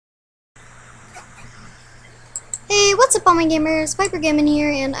Hey, what's up all my gamers? Piper Gaming here,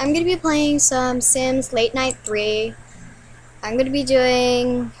 and I'm going to be playing some Sims Late Night 3. I'm going to be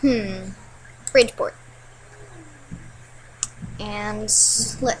doing, Bridgeport. And,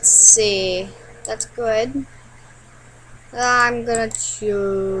 let's see, that's good. I'm going to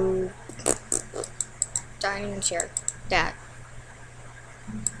choose dining chair. That.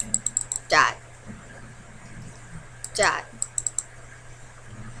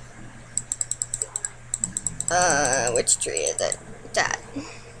 Which tree is it? That.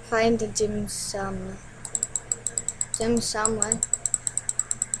 Find the dim sum. Dim sum, what?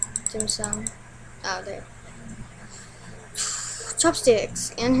 Dim sum. Oh, there.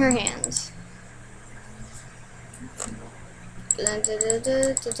 Chopsticks in her hands.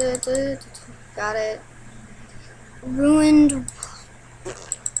 Got it. Ruined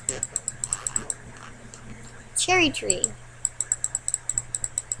cherry tree.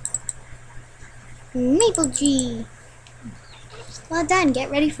 Maple tree. Well done.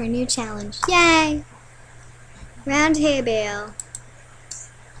 Get ready for a new challenge. Yay! Round hay bale.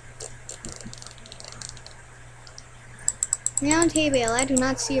 Round hay bale. I do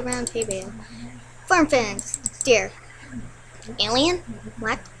not see a round hay bale. Farm fence. Deer. Alien?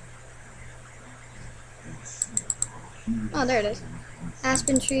 What? Oh, there it is.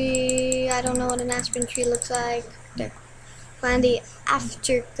 Aspen tree. I don't know what an aspen tree looks like. There. Find the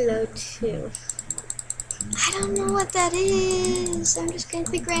afterglow too. I don't know what that is. I'm just gonna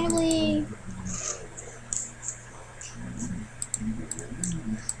click randomly.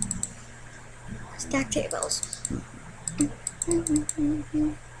 Stack tables.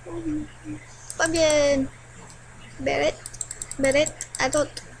 Pumpkin. Bet it. I don't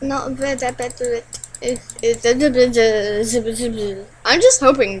know better it. I'm just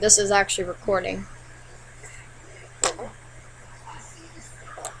hoping this is actually recording.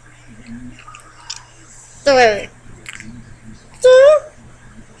 So wait.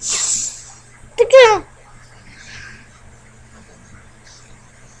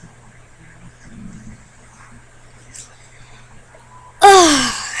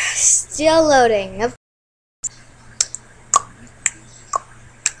 Still loading. Load.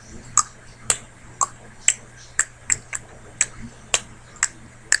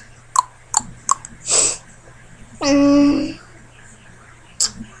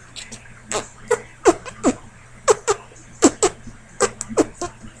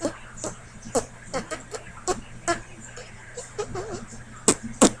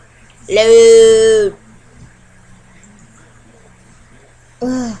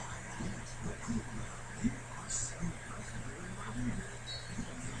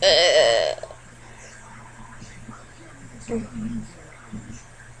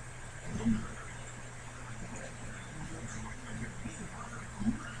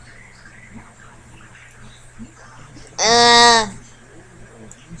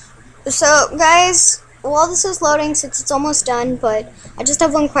 So guys, while this is loading, since it's almost done, but I just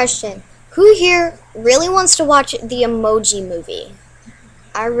have one question. Who here really wants to watch the Emoji Movie?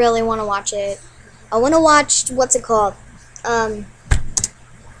 I really want to watch it. I want to watch, what's it called? I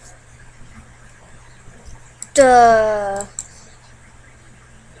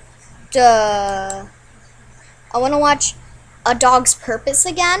want to watch A Dog's Purpose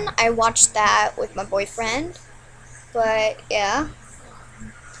again. I watched that with my boyfriend. But, yeah.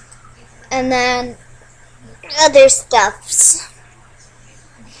 And then other stuffs.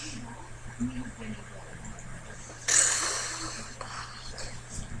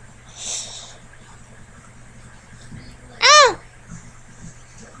 Ah!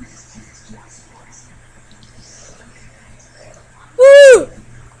 Woo!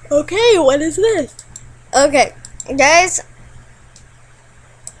 Okay, what is this? Okay, guys.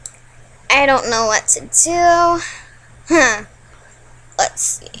 I don't know what to do. Let's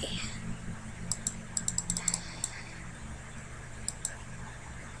see.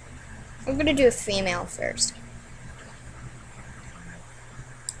 I'm gonna do a female first.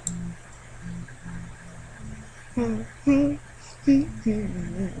 Amy,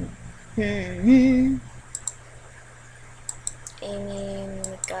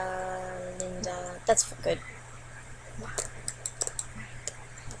 Mika, Linda. That's good.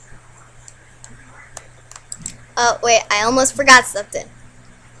 Oh, wait, I almost forgot something.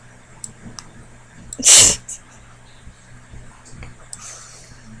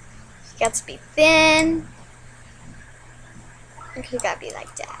 Got to be thin. You gotta be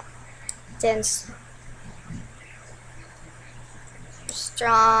like that. Dense.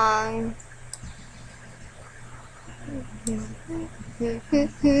 Strong.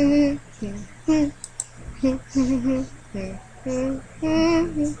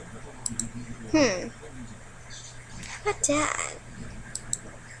 about that?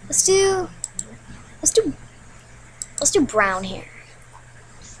 Let's do let's do let's do brown hair.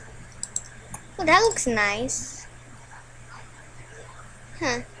 Oh, that looks nice.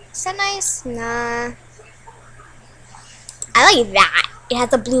 Huh. Is that nice? Nah. I like that. It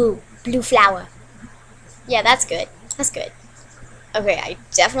has a blue flower. Yeah, that's good. That's good. Okay, I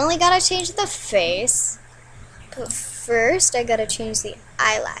definitely gotta change the face. But first, I gotta change the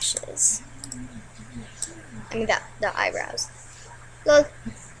eyelashes. I mean, the eyebrows. Look.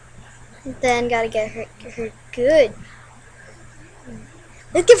 Then gotta get her good.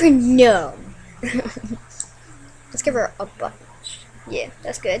 Let's give her no. Let's give her a bunch. Yeah,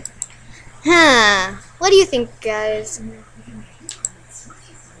 that's good. Huh. What do you think, guys?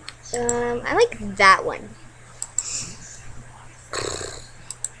 I like that one.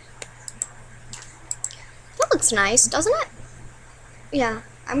 That looks nice, doesn't it? Yeah,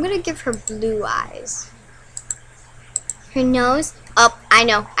 I'm gonna give her blue eyes. Her nose? Oh, I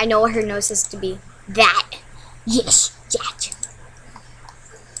know what her nose is to be. That. Yes, that.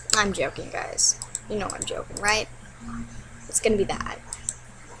 I'm joking, guys. You know I'm joking, right? It's gonna be that.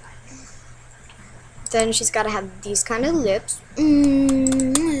 Then she's gotta have these kind of lips.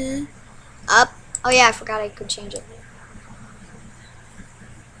 Up. Oh yeah, I forgot I could change it.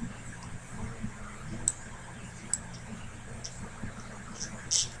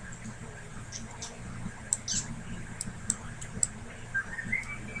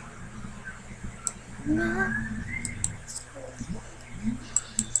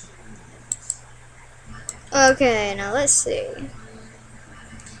 Okay, now let's see.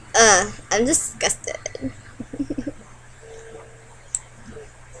 I'm disgusted.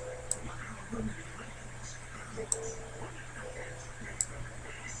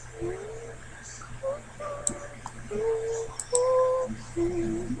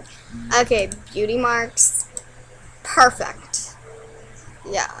 Okay, beauty marks. Perfect.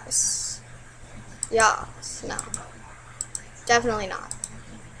 Yes. Yes. No. Definitely not.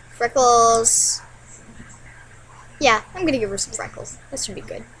 Freckles. Yeah, I'm gonna give her some freckles. That should be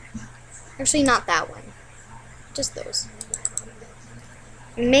good. Actually, not that one. Just those.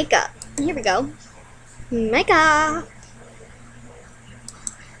 Makeup. Here we go. Makeup.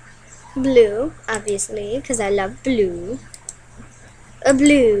 Blue, obviously, because I love blue. A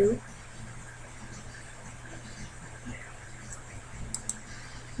blue.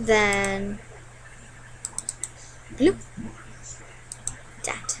 Then blue.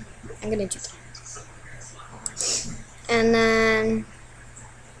 That. I'm gonna do that. And then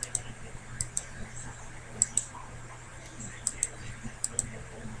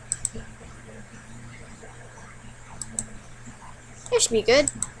that should be good.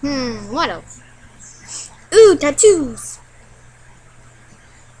 What else? Ooh, tattoos.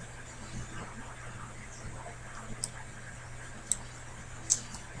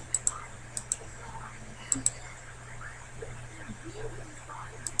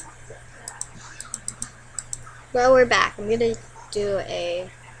 Well, we're back. I'm gonna do a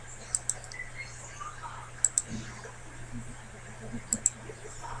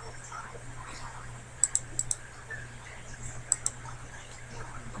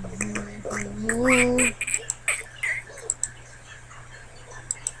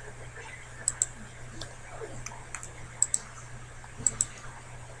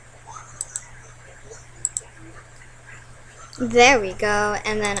there we go,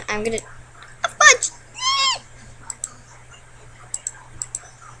 and then I'm gonna a fudge.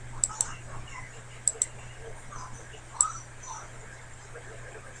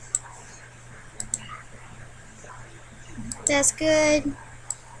 That's good.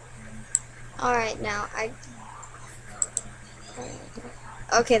 Alright, now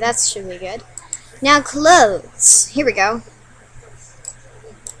okay, that should be good. Now clothes. Here we go.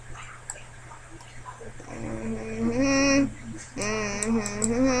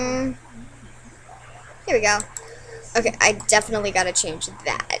 Here we go. Okay, I definitely gotta change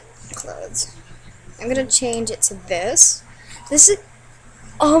that clothes. I'm gonna change it to this. This is,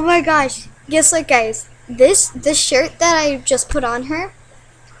 oh my gosh. Guess what, guys? This shirt that I just put on her,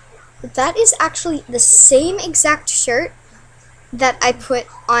 that is actually the same exact shirt that I put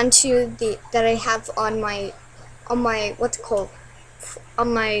onto that I have on my what's it called?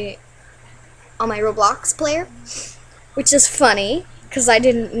 On my Roblox player, which is funny because I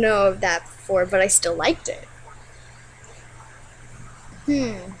didn't know of that before, but I still liked it.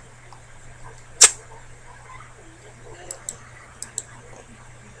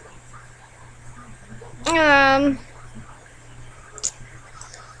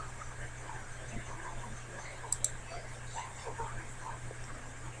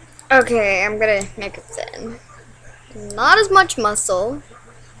 Okay, I'm gonna make it thin. Not as much muscle.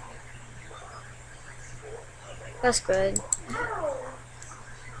 That's good.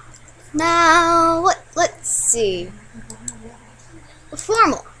 Now, let's see.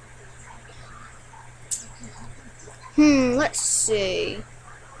 Formal. Let's see.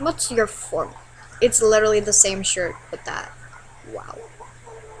 What's your formal? It's literally the same shirt with that. Wow.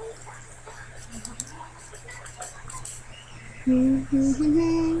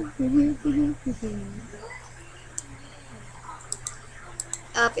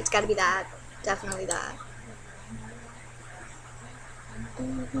 Up, it's gotta be that. Definitely that.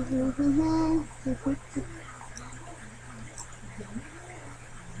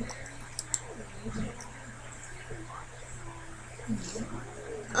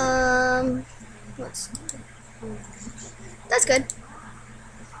 That's good.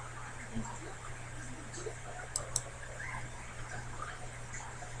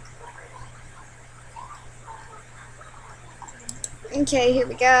 Okay, here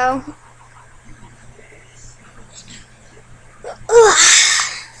we go. Ugh.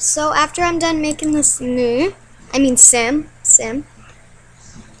 So after I'm done making this sim,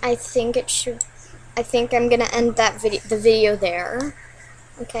 I think I'm gonna end the video there.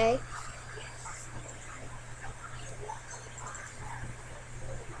 Okay.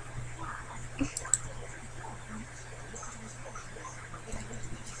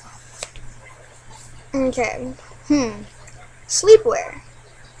 Okay. Sleepwear.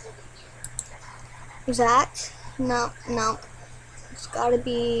 That? No. It's gotta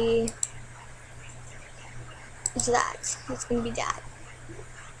be that. It's gonna be that.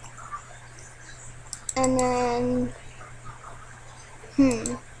 And then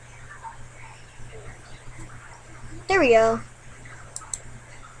there we go.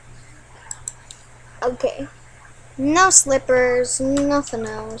 Okay. No slippers, nothing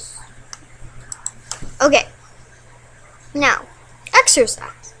else. Okay. Now,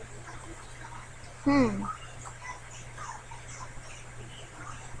 exercise. I'm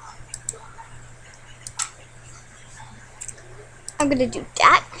gonna do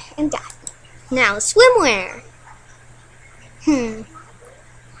that and that. Now, swimwear.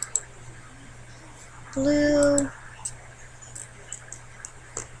 Blue.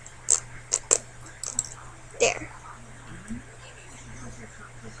 There.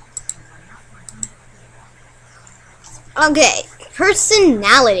 Okay,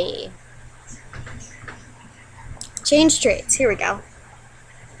 personality. Change traits. Here we go.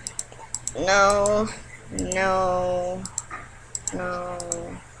 No.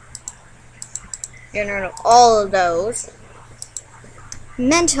 Get rid of all of those.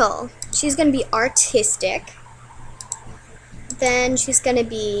 Mental. She's gonna be artistic. Then she's gonna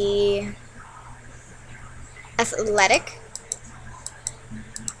be athletic.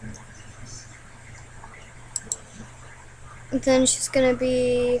 Then she's gonna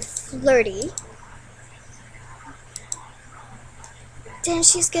be flirty. Then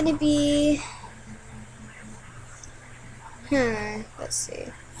she's gonna be let's see,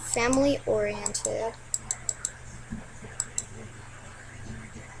 family oriented.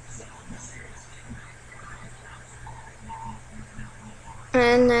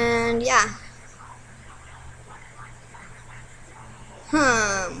 And then yeah.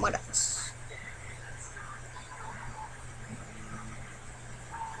 What else?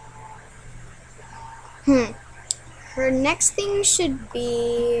 Her next thing should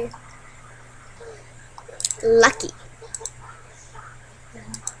be lucky.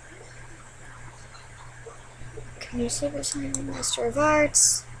 Community Service, Master of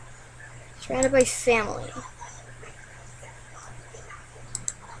Arts. Surrounded by family.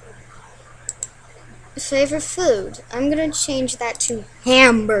 Favorite food. I'm gonna change that to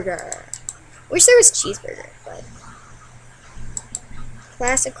hamburger. Wish there was cheeseburger, but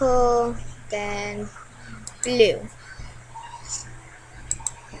classical, then blue.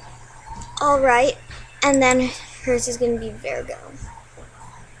 Alright, and then hers is gonna be Virgo.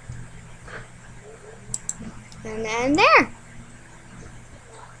 And then there.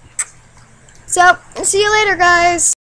 So, see you later, guys.